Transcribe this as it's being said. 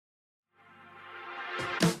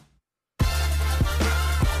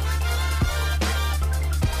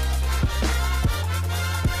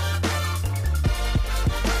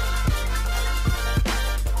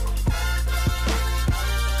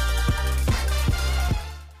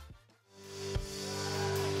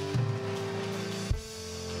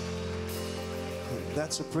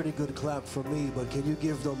That's a pretty good clap for me, but can you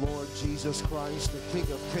give the Lord Jesus Christ, the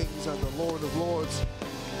King of Kings and the Lord of Lords?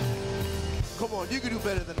 Come on, you can do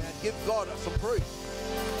better than that. Give God some praise.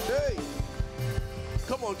 Hey,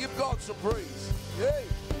 come on, give God some praise. Hey,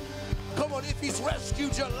 come on, if He's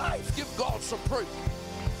rescued your life, give God some praise.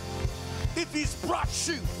 If He's brought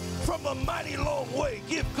you from a mighty long way,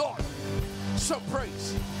 give God some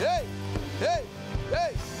praise. Hey, hey,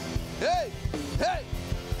 hey, hey, hey,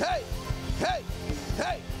 hey, hey,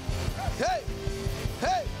 hey, hey,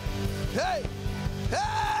 hey, hey,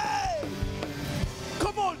 hey.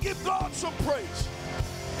 Come on, give God some praise.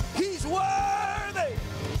 He's worthy.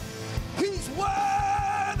 He's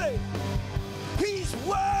worthy. He's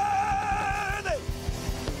worthy.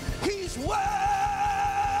 He's worthy.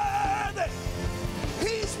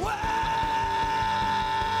 He's worthy.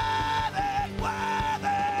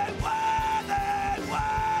 Worthy, worthy,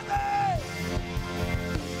 worthy.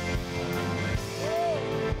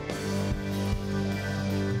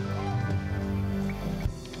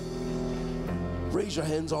 Raise your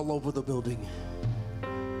hands all over the building.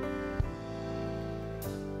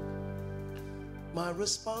 My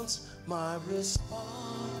response is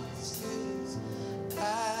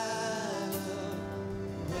adoration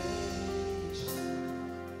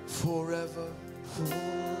forever,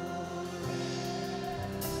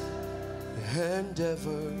 and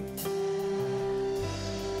ever.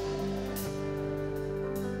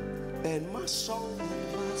 And my soul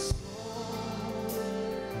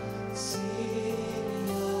sing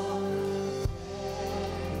your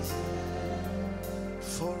praises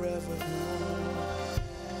forever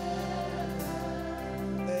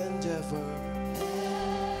and ever.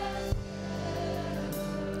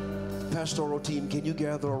 Pastoral team, can you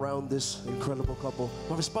gather around this incredible couple?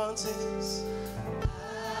 My response is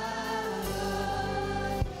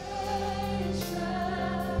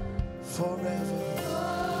forever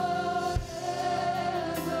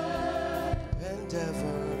and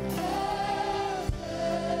ever.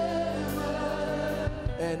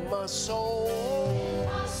 And my soul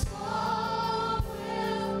will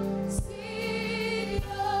sing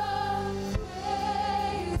your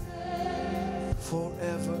praises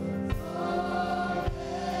forever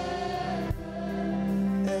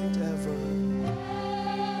and ever.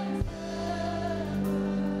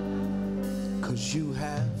 'Cause you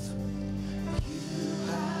have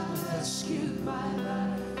rescued my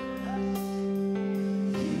life.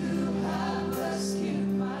 You have rescued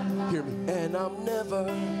my life. Hear me. And I'm never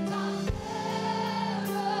going back.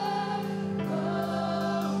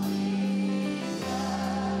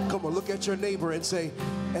 Come on, look at your neighbor and say,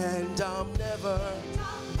 and I'm never.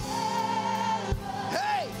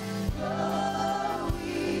 Hey!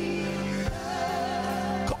 Going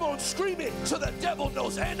back. Come on, scream it so the devil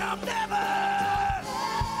knows. And I'm never.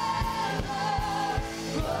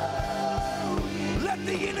 Let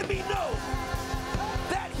the enemy know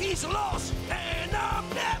that he's lost, and I'm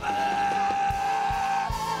never.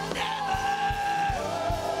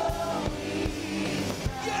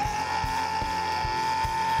 Yeah,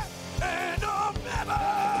 and I'm never.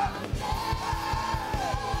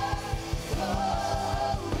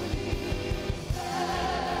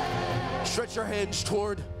 Stretch your hands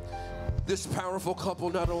toward this powerful couple.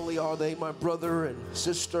 Not only are they my brother and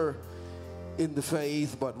sister in the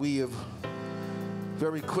faith, but we have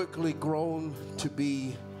very quickly grown to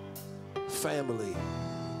be family.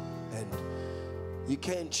 And you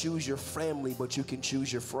can't choose your family, but you can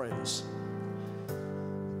choose your friends.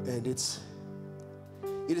 And it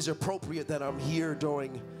is appropriate that I'm here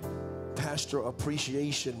during Pastor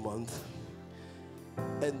Appreciation Month.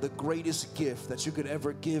 And the greatest gift that you could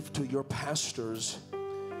ever give to your pastors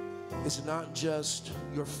is not just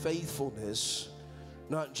your faithfulness,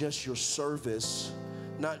 not just your service,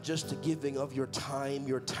 not just the giving of your time,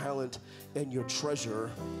 your talent, and your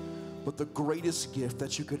treasure, but the greatest gift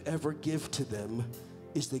that you could ever give to them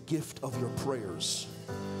is the gift of your prayers.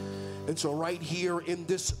 And so right here in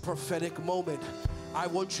this prophetic moment, I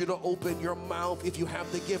want you to open your mouth. If you have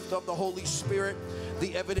the gift of the Holy Spirit,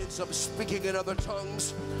 the evidence of speaking in other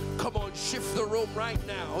tongues, come on, shift the room right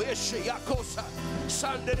now.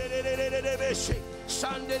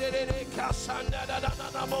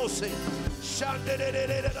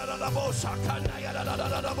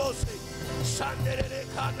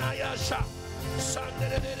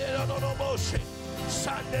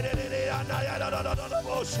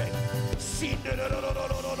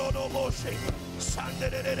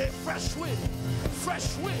 Fresh wind,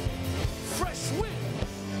 fresh wind, fresh wind,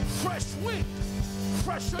 fresh wind,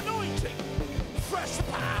 fresh anointing, fresh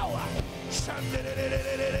power.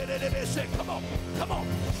 Come on, come on.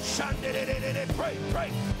 Pray,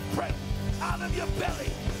 pray, pray, out of your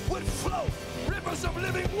belly would flow rivers of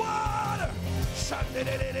living water.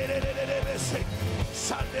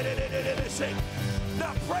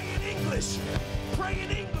 Now pray in English. Pray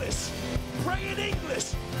in English. Pray in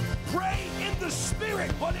English. Pray in the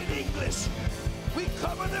Spirit, but in English. We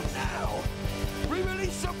cover them now. We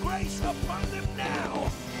release some grace upon them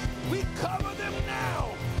now. We cover them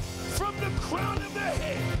now from the crown of their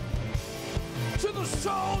head to the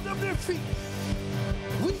sole of their feet.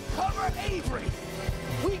 We cover Avery.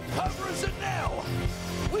 We cover Zanelle.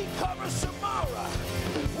 We cover Samara.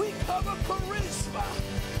 We cover Charisma.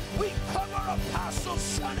 We cover Apostle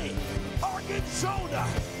Sonny Arganzona.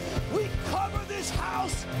 We cover this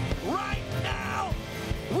house right now.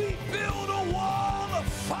 We build a wall of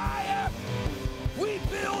fire. We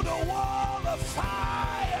build a wall of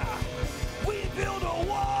fire. We build a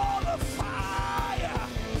wall of fire.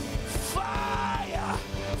 Fire.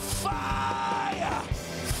 Fire.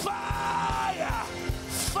 Fire.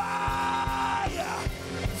 Fire.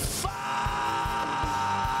 Fire.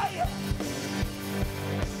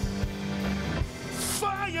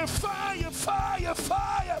 Fire, fire, fire,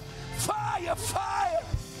 fire, fire, fire.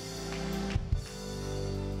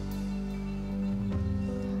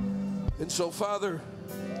 And so, Father,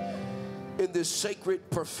 in this sacred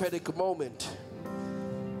prophetic moment,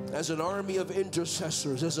 as an army of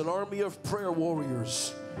intercessors, as an army of prayer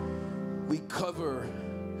warriors, we cover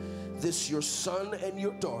this your son and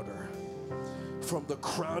your daughter from the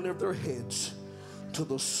crown of their heads to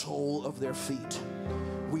the sole of their feet.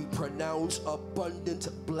 We pronounce abundant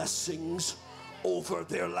blessings over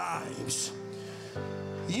their lives.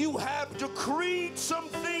 You have decreed some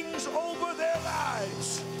things over their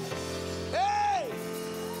lives. Hey!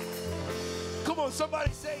 Come on,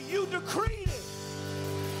 somebody say, you decreed it.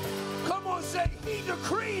 Come on, say, he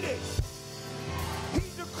decreed it. He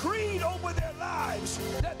decreed over their lives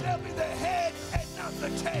that they'll be the head and not the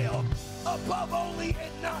tail, above only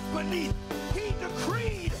and not beneath. He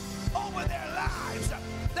decreed over their lives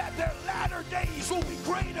that their latter days will be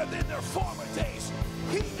greater than their former days.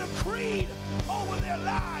 He decreed over their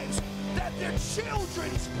lives that their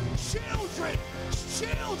children's children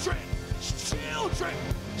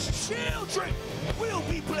will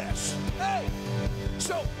be blessed. Hey,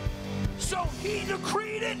 so he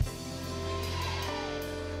decreed it,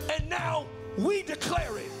 and now we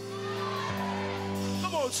declare it.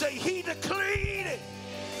 Come on, say, he decreed it.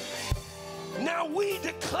 Now we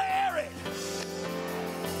declare it.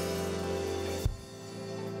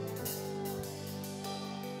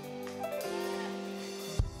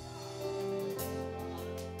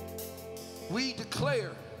 We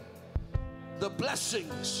declare the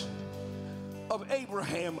blessings of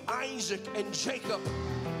Abraham, Isaac, and Jacob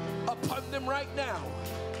upon them right now.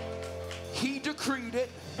 He decreed it.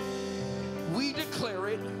 We declare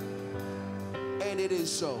it. And it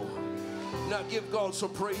is so. Now give God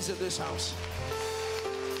some praise in this house.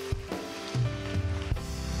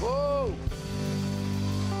 Whoa.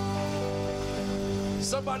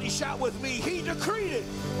 Somebody shout with me. He decreed it.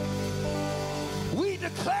 We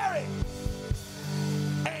declare it.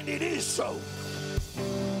 And it is so.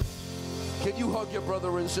 Can you hug your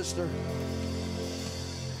brother and sister?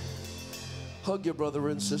 Hug your brother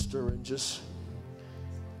and sister, and just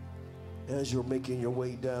as you're making your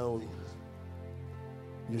way down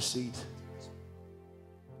your seat.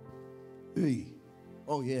 Hey.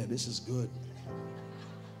 Oh yeah, this is good.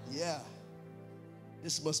 Yeah.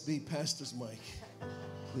 This must be Pastor's mic.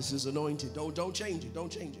 This is anointed. Don't change it.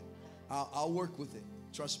 Don't change it. I'll work with it.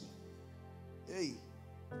 Trust me. Hey.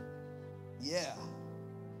 Yeah.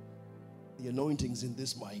 The anointing's in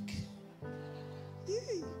this mic.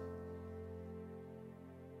 Yay.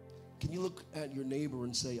 Can you look at your neighbor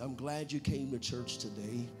and say, I'm glad you came to church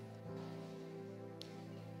today?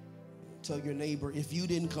 Tell your neighbor, if you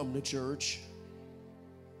didn't come to church,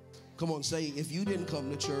 come on, say, if you didn't come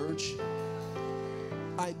to church,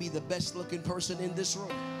 I'd be the best looking person in this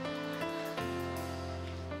room.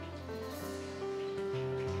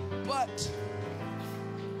 But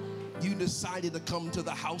you decided to come to the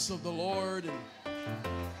house of the Lord,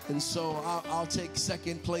 and so I'll take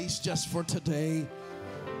second place just for today.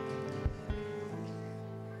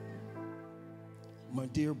 My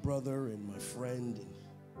dear brother and my friend, and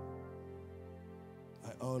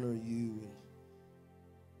I honor you, and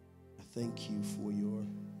I thank you for your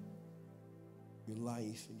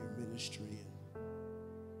life and your ministry and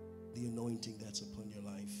the anointing that's upon your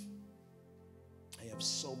life. I have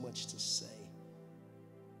so much to say,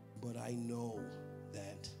 but I know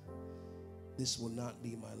that this will not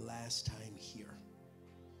be my last time here.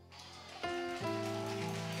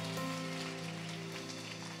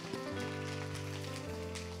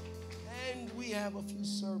 And have a few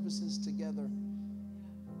services together.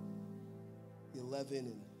 11,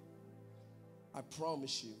 and I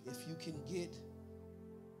promise you, if you can get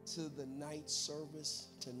to the night service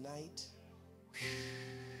tonight,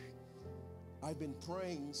 I've been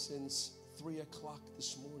praying since 3 o'clock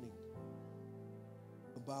this morning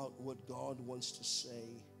about what God wants to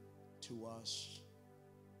say to us.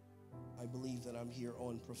 I believe that I'm here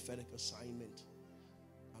on prophetic assignment.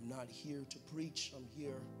 I'm not here to preach. I'm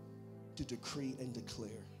here to decree and declare.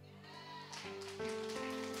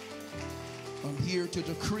 I'm here to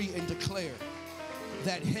decree and declare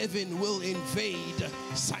that heaven will invade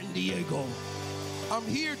San Diego. I'm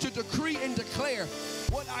here to decree and declare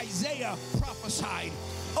what Isaiah prophesied.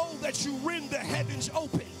 Oh, that you rend the heavens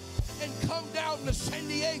open and come down to San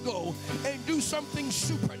Diego and do something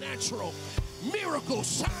supernatural. Miracles,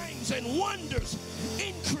 signs, and wonders,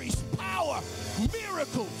 increased power,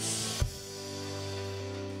 miracles.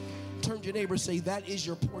 Turn to your neighbor and say, that is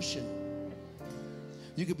your portion.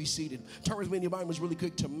 You can be seated. Turn with me in your Bibles really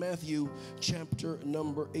quick to Matthew chapter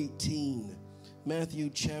number 18. Matthew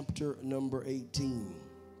chapter number 18.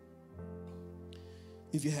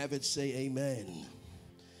 If you have it, say amen.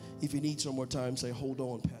 If you need some more time, say, hold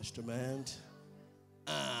on, Pastor Man.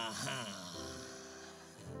 I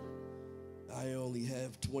only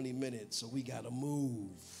have 20 minutes, so we got to move.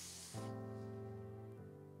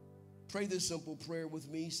 Pray this simple prayer with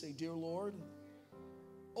me. Say, dear Lord,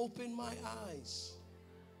 open my eyes,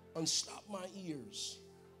 unstop my ears,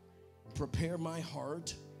 prepare my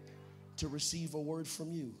heart to receive a word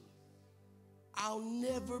from you. I'll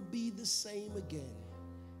never be the same again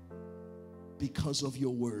because of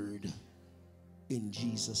your word. In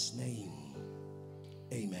Jesus' name,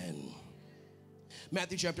 amen.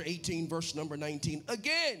 Matthew chapter 18, verse number 19.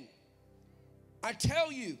 Again, I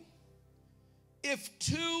tell you, if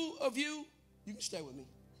two of you, you can stay with me.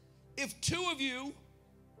 If two of you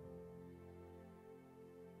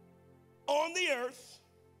on the earth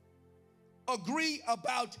agree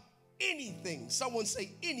about anything, someone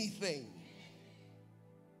say anything,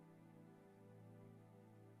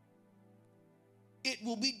 it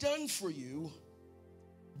will be done for you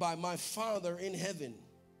by my Father in heaven.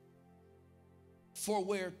 For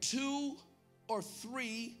where two or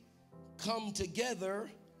three come together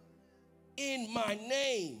in my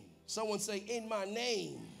name, someone say in my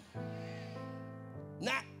name,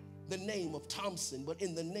 not the name of Thompson, but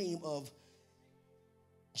in the name of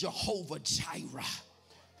Jehovah Jireh,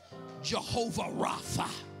 Jehovah Rapha,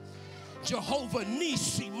 Jehovah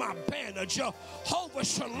Nisi, my banner, Jehovah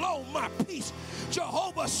Shalom, my peace,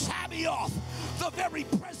 Jehovah Sabaoth, the very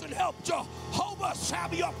present help, Jehovah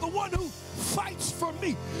Sabaoth, the one who fights for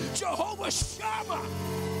me, Jehovah Shammah.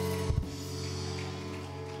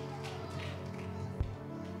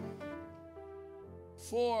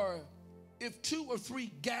 For if two or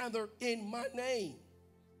three gather in my name,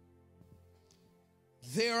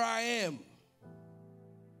 there I am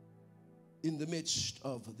in the midst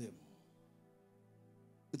of them.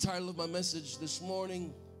 The title of my message this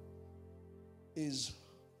morning is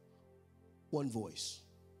One Voice.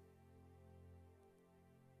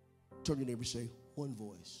 Turn to your neighbor and say, one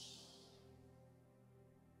voice.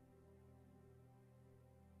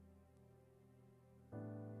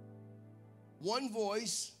 One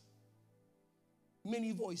voice,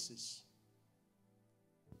 many voices.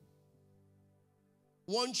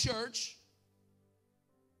 One church,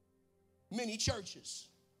 many churches.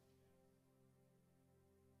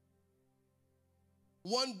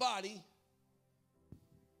 One body,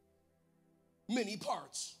 many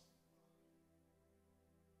parts.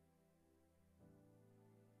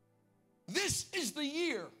 This is the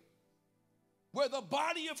year where the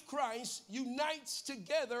body of Christ unites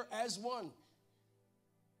together as one.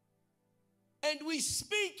 And we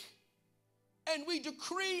speak and we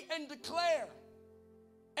decree and declare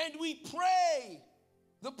and we pray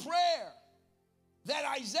the prayer that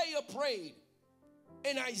Isaiah prayed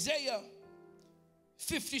in Isaiah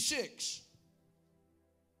 56.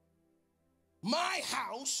 My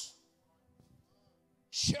house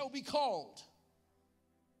shall be called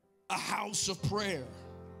a house of prayer.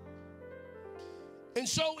 And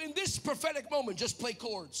so in this prophetic moment, just play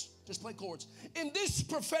chords. In this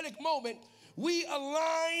prophetic moment, we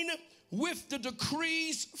align with the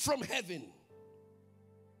decrees from heaven.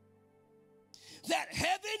 That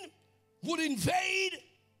heaven would invade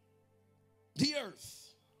the earth.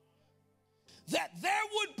 That there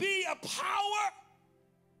would be a power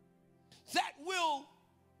that will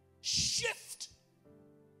shift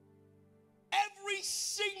every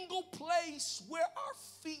single place where our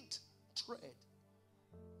feet tread.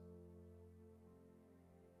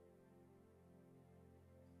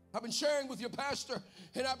 I've been sharing with your pastor,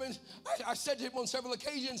 and I said to him on several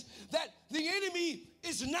occasions that the enemy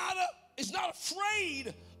is not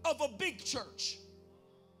afraid of a big church.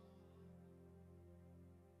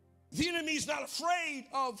 The enemy is not afraid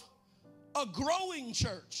of a growing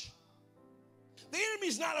church. The enemy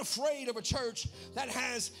is not afraid of a church that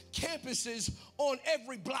has campuses on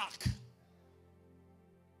every block.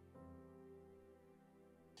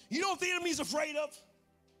 You know what the enemy is afraid of?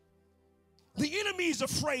 The enemy is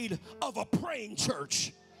afraid of a praying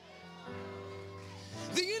church.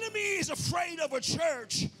 The enemy is afraid of a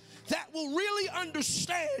church that will really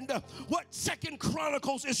understand what 2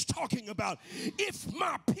 Chronicles is talking about. If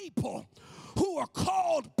my people who are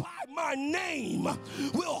called by my name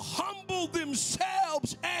will humble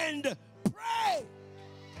themselves and pray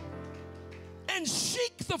and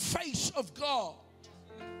seek the face of God,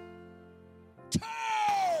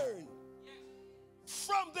 turn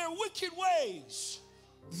from their wicked ways,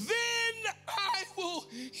 then I will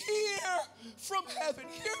hear from heaven.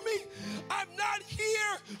 Hear me? I'm not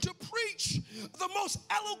here to preach the most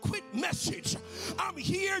eloquent message. I'm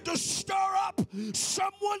here to stir up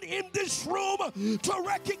someone in this room to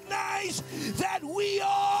recognize that we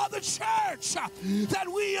are the church, that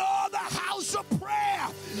we are the house of prayer,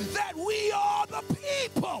 that we are the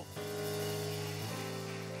people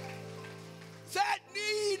that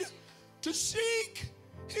need to seek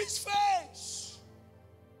his face.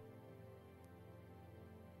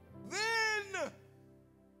 Then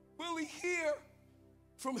will he hear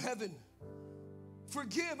from heaven,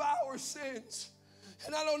 forgive our sins.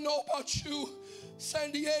 And I don't know about you,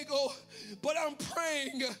 San Diego, but I'm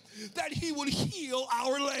praying that he would heal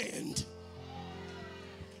our land.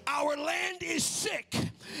 Our land is sick,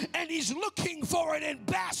 and he's looking for an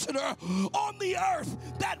ambassador on the earth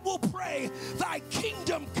that will pray, thy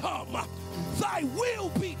kingdom come, thy will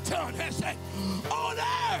be done, on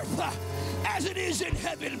earth as it is in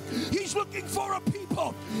heaven. He's looking for a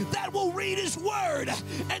people that will read his word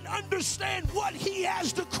and understand what he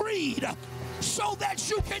has decreed, so that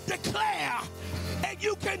you can declare and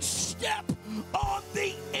you can step on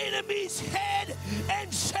the enemy's head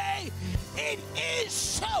and say, it is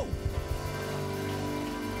so.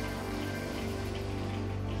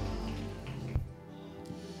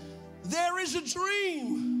 There is a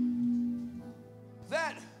dream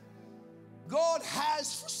that God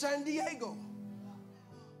has for San Diego.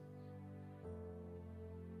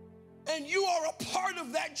 And you are a part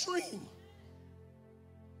of that dream.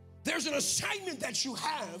 There's an assignment that you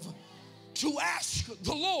have to ask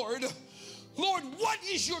the Lord, Lord, what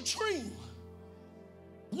is your dream?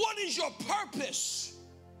 What is your purpose?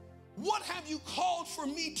 What have you called for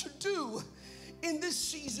me to do in this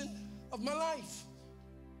season of my life?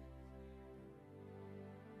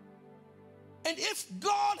 And if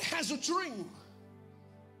God has a dream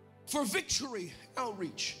for Victory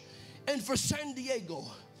Outreach and for San Diego,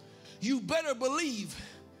 you better believe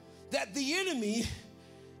that the enemy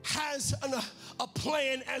has a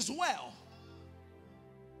plan as well.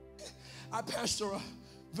 I pastor a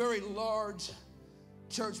very large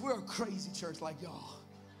church. We're a crazy church like y'all.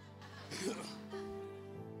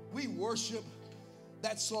 We worship.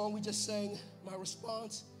 That song we just sang, my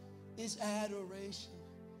response is adoration.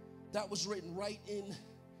 That was written right in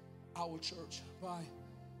our church by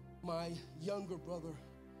my younger brother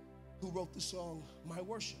who wrote the song, My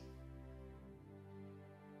Worship.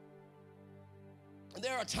 And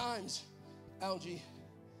there are times, Algie,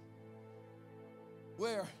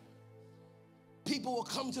 where people will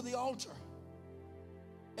come to the altar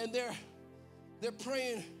and they're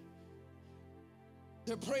praying,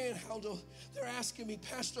 Aldo. They're asking me,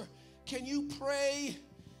 Pastor, can you pray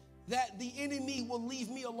that the enemy will leave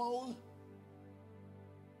me alone?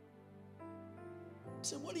 I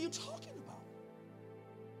said, what are you talking about?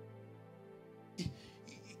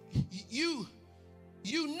 You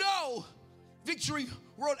know, Victory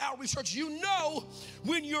World Outreach Church, you know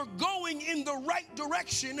when you're going in the right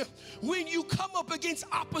direction when you come up against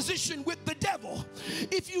opposition with the devil.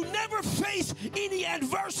 If you never face any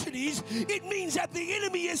adversities, it means that the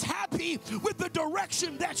enemy is happy with the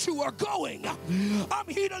direction that you are going. I'm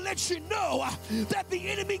here to let you know that the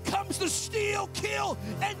enemy comes to steal, kill,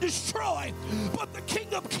 and destroy. But the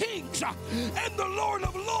King of Kings and the Lord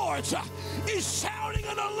of Lords is sounding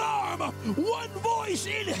an alarm. One voice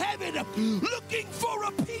in heaven looking for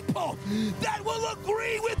a people that will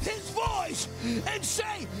agree with his voice and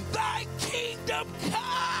say, thy kingdom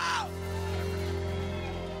come.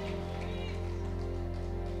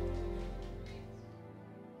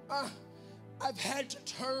 I've had to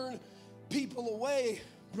turn people away,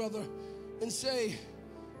 brother, and say,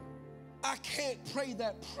 I can't pray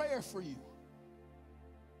that prayer for you.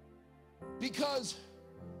 Because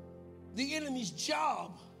the enemy's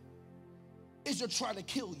job is to try to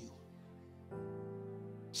kill you,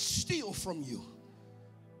 steal from you,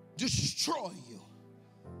 destroy you.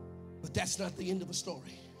 But that's not the end of the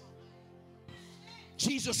story.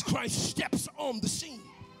 Jesus Christ steps on the scene.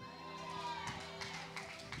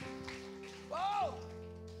 Oh,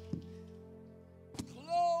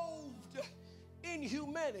 clothed in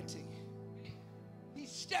humanity, he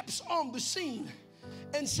steps on the scene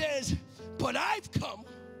and says, but I've come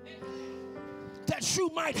that you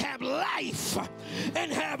might have life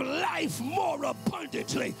and have life more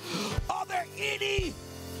abundantly. Are there any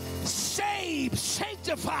saved,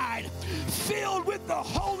 sanctified, filled with the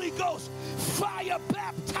Holy Ghost, fire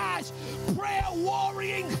baptized, prayer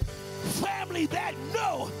warring family that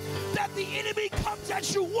know that the enemy comes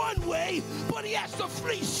at you one way, but he has to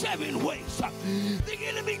flee 7 ways? The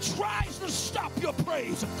enemy tries to stop your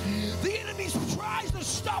praise. The enemy tries to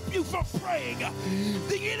stop you from praying.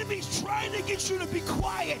 The enemy's trying to get you to be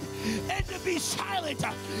quiet and to be silent.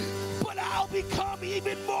 But I'll become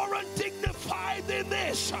even more undignified than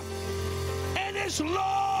this. And as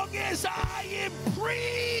long as I am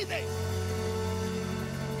breathing,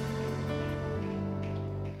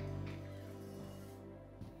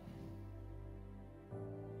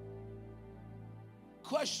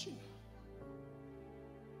 question,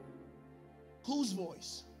 whose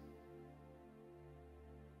voice?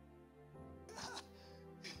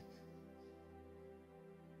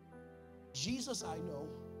 Jesus, I know.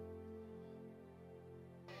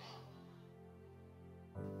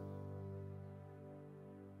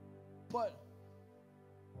 But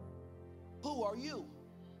who are you?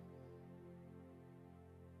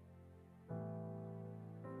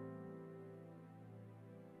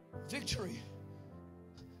 Victory.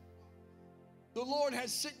 The Lord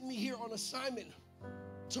has sent me here on assignment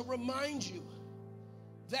to remind you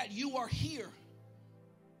that you are here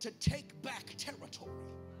to take back territory.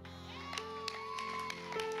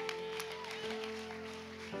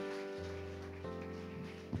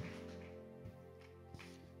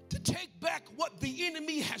 To take back what the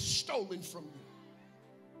enemy has stolen from you.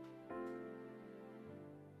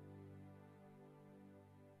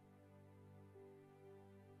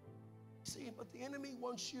 See, but the enemy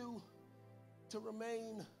wants you to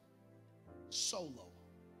remain solo.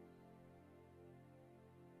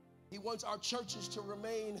 He wants our churches to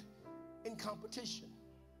remain in competition,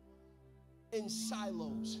 in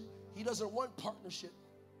silos. He doesn't want partnership.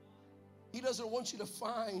 He doesn't want you to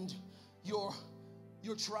find your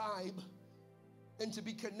tribe and to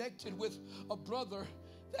be connected with a brother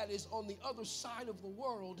that is on the other side of the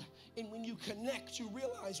world. And when you connect, you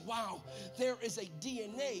realize, wow, there is a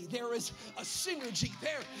DNA, there is a synergy,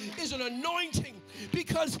 there is an anointing.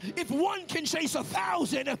 Because if one can chase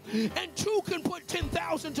 1,000 and 2 can put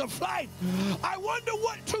 10,000 to flight, I wonder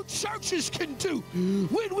what 2 churches can do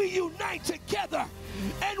when we unite together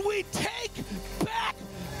and we take back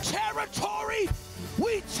territory.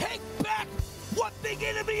 We take back what the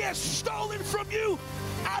enemy has stolen from you.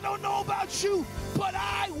 I don't know about you, but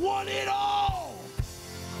I want it all.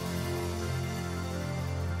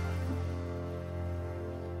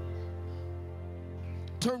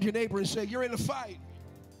 Turn to your neighbor and say, you're in a fight.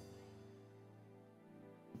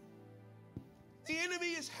 The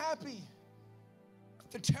enemy is happy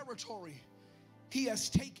with the territory he has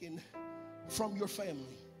taken from your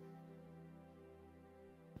family.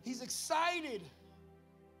 He's excited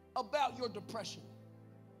about your depression.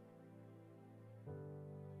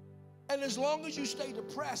 And as long as you stay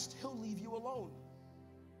depressed, he'll leave you alone.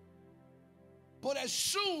 But as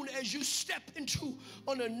soon as you step into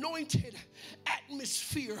an anointed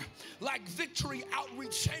atmosphere like Victory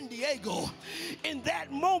Outreach San Diego, in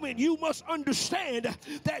that moment you must understand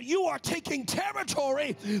that you are taking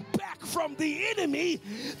territory back from the enemy,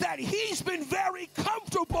 that he's been very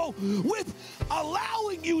comfortable with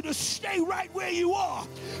allowing you to stay right where you are.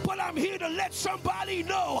 But I'm here to let somebody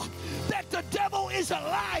know that the devil is a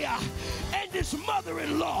liar and his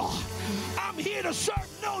mother-in-law. I'm here to serve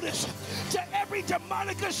notice to every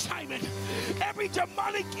demonic assignment, every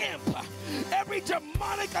demonic imp, every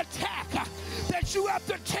demonic attack, that you have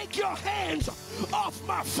to take your hands off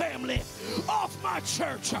my family, off my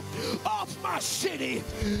church, off my city,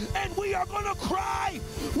 and we are going to cry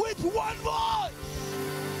with one voice.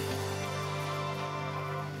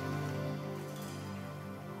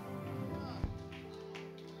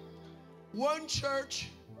 One church,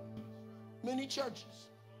 many churches.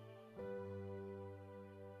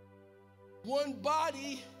 One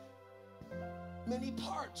body, many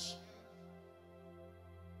parts.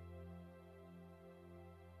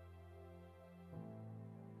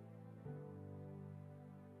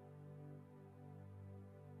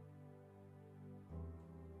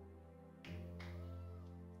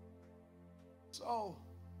 So,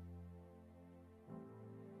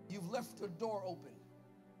 you've left the door open,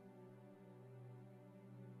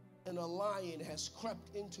 and a lion has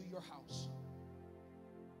crept into your house,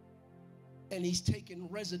 and he's taken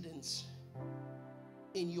residence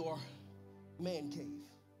in your man cave.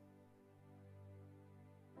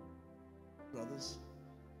 Brothers,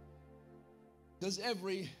 does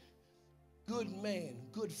every good man,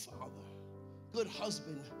 good father, good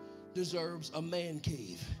husband deserves a man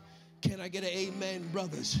cave? Can I get an amen,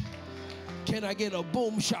 brothers? Can I get a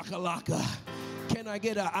boom shakalaka? Can I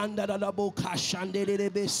get a andadadabo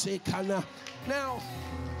kashandedebesekana? Now,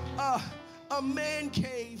 a man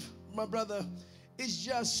cave, my brother, is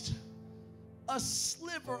just a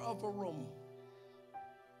sliver of a room.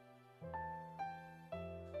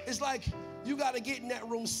 It's like you got to get in that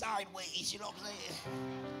room sideways, you know what I'm saying?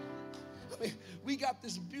 I mean, we got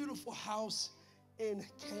this beautiful house in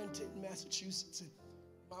Canton, Massachusetts, and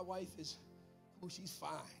my wife is, she's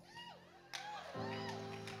fine.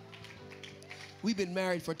 We've been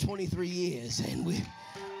married for 23 years, and we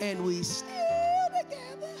still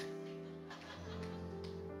together.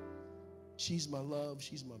 She's my love,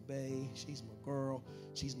 she's my bae, she's my girl,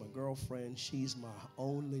 she's my girlfriend, she's my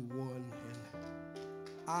only one. And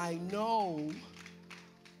I know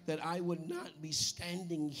that I would not be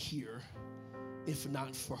standing here if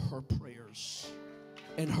not for her prayers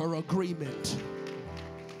and her agreement.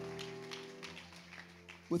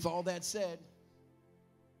 With all that said,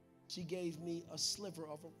 she gave me a sliver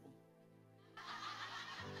of a room.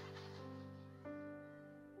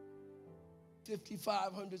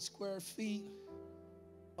 5,500 square feet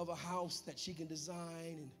of a house that she can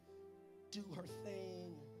design and do her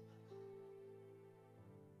thing.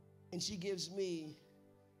 And she gives me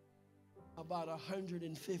about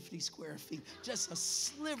 150 square feet, just a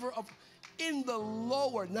sliver of, in the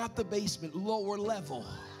lower, not the basement, lower level.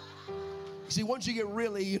 See, once you get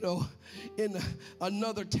really, in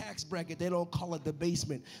another tax bracket, they don't call it the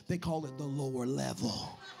basement. They call it the lower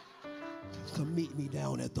level. Come meet me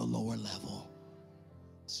down at the lower level.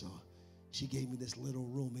 So she gave me this little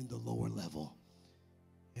room in the lower level.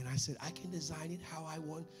 And I said, I can design it how I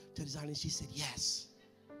want to design it. She said, yes.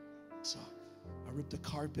 So I ripped the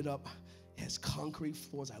carpet up. It has concrete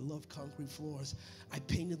floors. I love concrete floors. I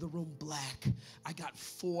painted the room black. I got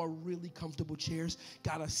 4 really comfortable chairs,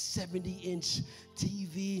 got a 70-inch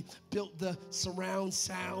TV, built the surround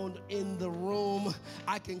sound in the room.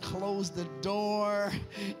 I can close the door.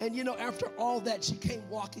 And after all that, she came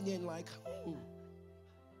walking in like,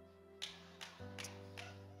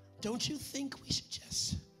 don't you think we should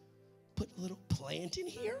just put a little plant in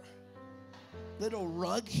here? Little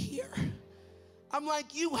rug here? I'm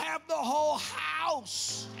like, you have the whole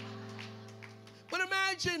house. But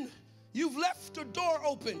imagine you've left the door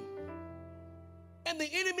open and the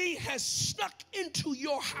enemy has snuck into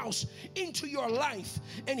your house, into your life,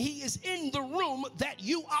 and he is in the room that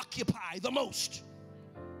you occupy the most.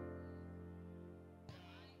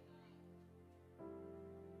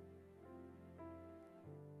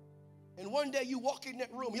 And one day you walk in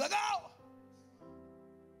that room, you're like, oh,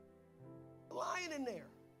 a lion in there.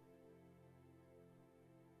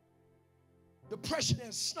 Depression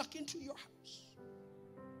has snuck into your house.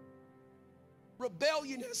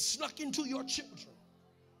 Rebellion has snuck into your children.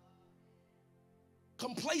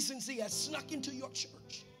 Complacency has snuck into your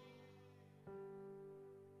church.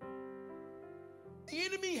 The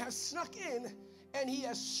enemy has snuck in and he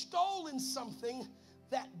has stolen something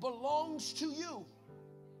that belongs to you.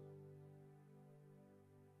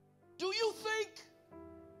 Do you think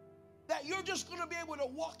that you're just going to be able to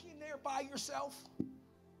walk in there by yourself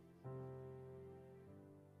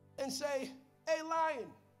and say, hey, lion,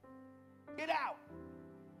 get out?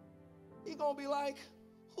 He's going to be like,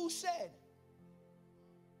 who said?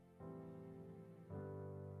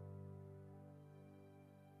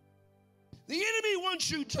 The enemy wants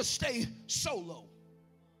you to stay solo.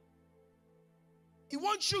 He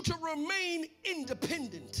wants you to remain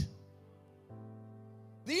independent.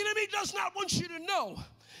 The enemy does not want you to know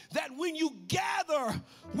that when you gather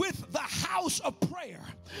with the house of prayer,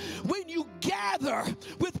 when you gather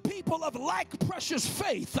with people of like precious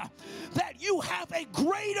faith, that you have a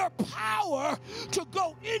greater power to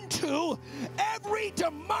go into every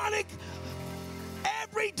demonic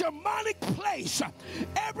place,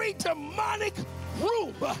 every demonic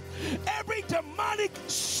room, every demonic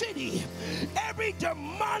city, every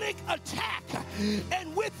demonic attack,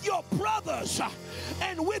 and with your brothers,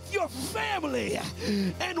 and with your family,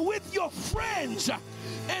 and with your friends,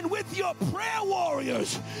 and with your prayer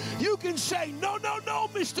warriors, you can say, no, no, no,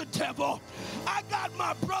 Mr. Devil, I got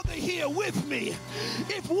my brother here with me.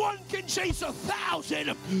 If one can chase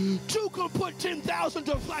 1,000, two can put 10,000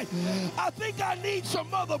 to flight. I think I need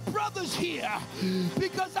some other brothers here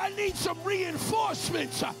because I need some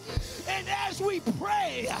reinforcements. And as we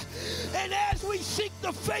pray and as we seek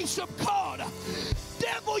the face of God,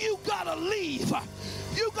 devil, you gotta leave.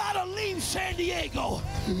 You gotta leave San Diego.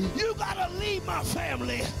 You gotta leave my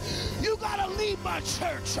family. You gotta leave my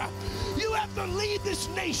church. You have to leave this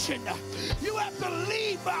nation. You have to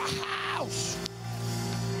leave my house.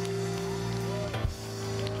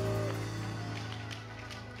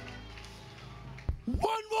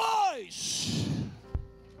 One voice.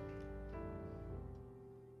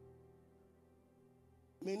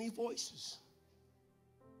 Many voices.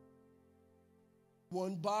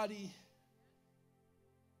 One body.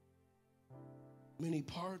 Many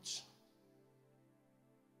parts.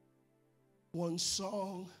 One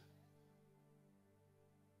song.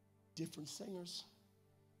 Different singers.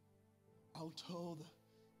 Alto,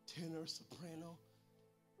 the tenor, soprano,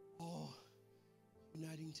 all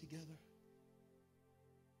uniting together.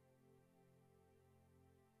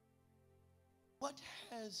 What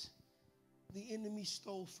has the enemy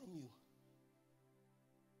stole from you?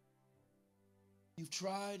 You've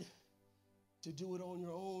tried to do it on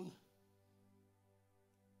your own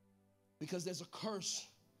because there's a curse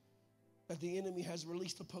that the enemy has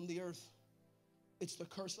released upon the earth. It's the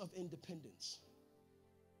curse of independence.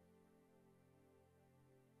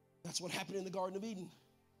 That's what happened in the Garden of Eden.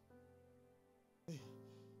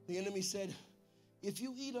 The enemy said, if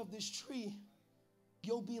you eat of this tree,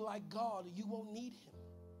 you'll be like God. You won't need him.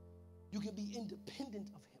 You can be independent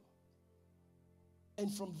of him.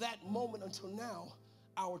 And from that moment until now,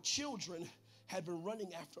 our children have been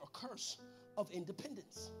running after a curse of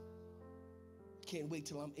independence. Can't wait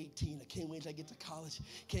till I'm 18. I can't wait till I get to college.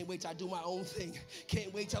 Can't wait till I do my own thing.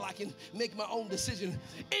 Can't wait till I can make my own decision.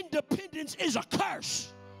 Independence is a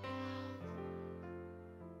curse.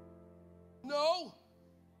 No.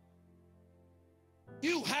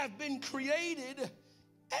 You have been created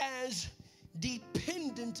as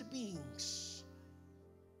dependent beings.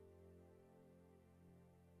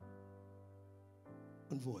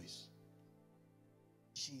 One voice.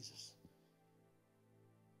 Jesus.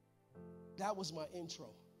 That was my intro.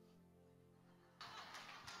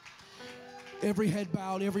 Every head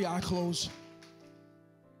bowed, every eye closed.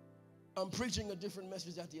 I'm preaching a different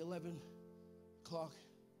message at the 11 o'clock.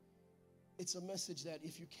 It's a message that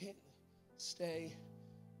if you can't stay,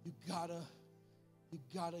 you gotta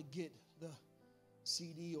get the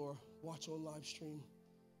CD or watch on live stream,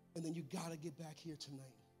 and then you gotta get back here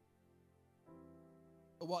tonight.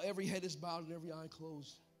 But while every head is bowed and every eye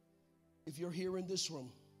closed, if you're here in this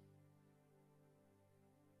room,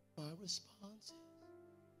 my response is,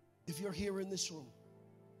 if you're here in this room,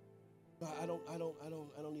 I don't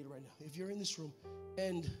need it right now. If you're in this room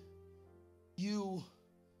and you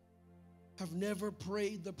have never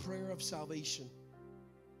prayed the prayer of salvation,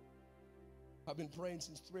 I've been praying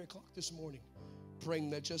since 3 o'clock this morning,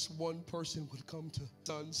 praying that just one person would come to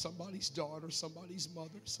son, somebody's daughter, somebody's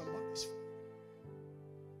mother, somebody's father.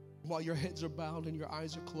 While your heads are bowed and your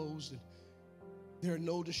eyes are closed, and there are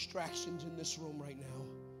no distractions in this room right now,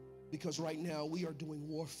 because right now we are doing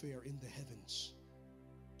warfare in the heavens.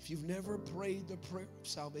 If you've never prayed the prayer of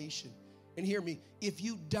salvation, and hear me, if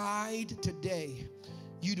you died today,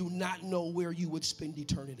 you do not know where you would spend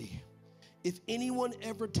eternity. If anyone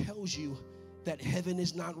ever tells you that heaven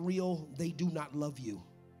is not real, they do not love you.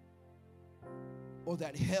 Or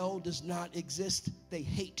that hell does not exist, they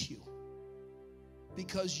hate you.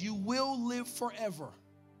 Because you will live forever.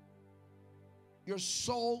 Your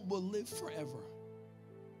soul will live forever,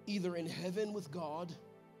 either in heaven with God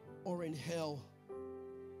or in hell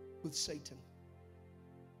with Satan.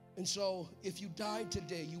 And so if you died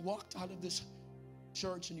today, you walked out of this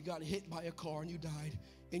church and you got hit by a car and you died,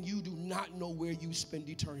 and you do not know where you spend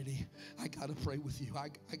eternity, I gotta pray with you.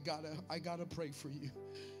 I gotta pray for you.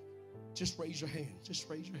 Just raise your hand. Just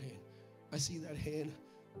raise your hand. I see that hand.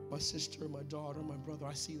 My sister, my daughter, my brother,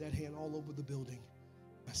 I see that hand all over the building.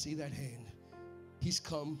 I see that hand. He's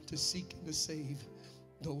come to seek and to save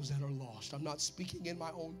those that are lost. I'm not speaking in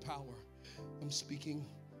my own power. I'm speaking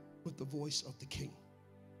with the voice of the King.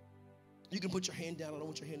 You can put your hand down. I don't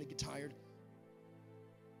want your hand to get tired.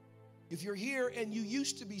 If you're here and you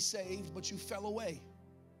used to be saved, but you fell away,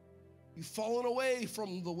 you've fallen away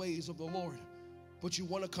from the ways of the Lord, but you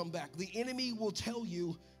want to come back. The enemy will tell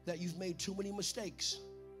you that you've made too many mistakes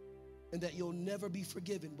and that you'll never be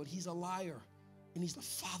forgiven, but he's a liar and he's the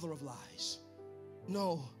father of lies.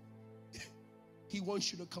 No, he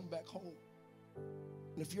wants you to come back home.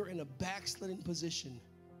 And if you're in a backslidden position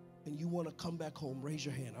and you want to come back home, raise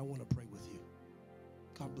your hand. I want to pray with you.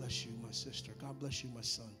 God bless you, my sister. God bless you, my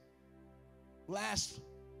son. Last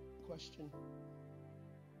question.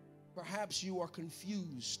 Perhaps you are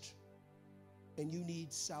confused and you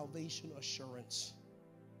need salvation assurance.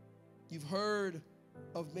 You've heard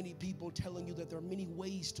of many people telling you that there are many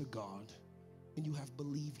ways to God and you have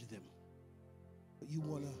believed them. But you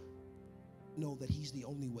want to know that he's the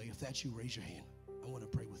only way. If that's you, raise your hand. I want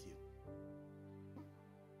to pray with you.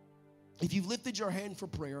 If you've lifted your hand for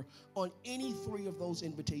prayer on any three of those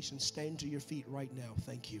invitations, stand to your feet right now.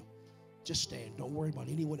 Thank you. Just stand. Don't worry about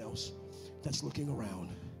anyone else that's looking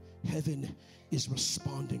around. Heaven is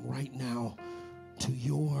responding right now to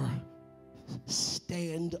your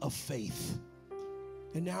stand of faith.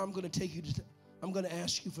 And now I'm going to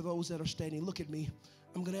ask you, for those that are standing, look at me.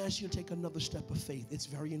 I'm going to ask you to take another step of faith. It's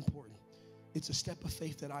very important. It's a step of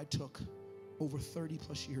faith that I took over 30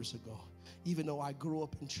 plus years ago. Even though I grew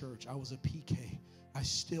up in church, I was a PK, I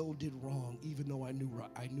still did wrong, even though I knew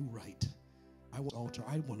right. I was altar.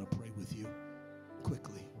 I want to pray with you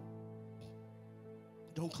quickly.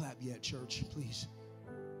 Don't clap yet, church, please.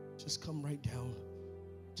 Just come right down.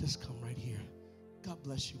 Just come right here. God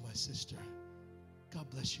bless you, my sister. God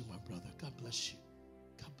bless you, my brother. God bless you.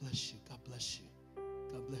 God bless you. God bless you.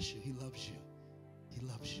 God bless you. He loves you. He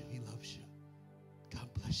loves you. He loves you. God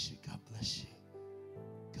bless you. God bless you.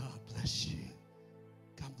 God bless you.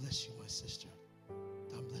 God bless you, my sister.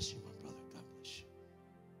 God bless you, my brother. God bless you.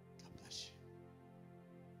 God bless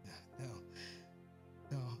you.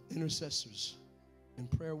 Now, intercessors and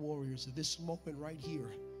prayer warriors, this moment right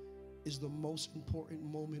here is the most important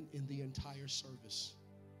moment in the entire service.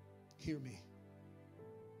 Hear me.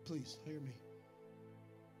 Please, hear me.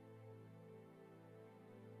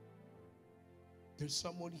 There's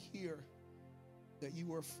someone here that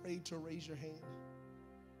you are afraid to raise your hand.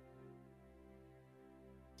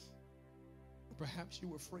 Perhaps you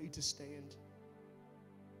were afraid to stand.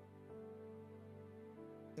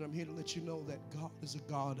 And I'm here to let you know that God is a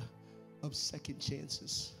God of second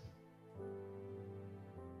chances.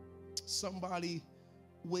 Somebody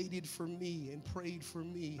waited for me and prayed for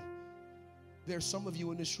me. There's some of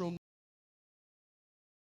you in this room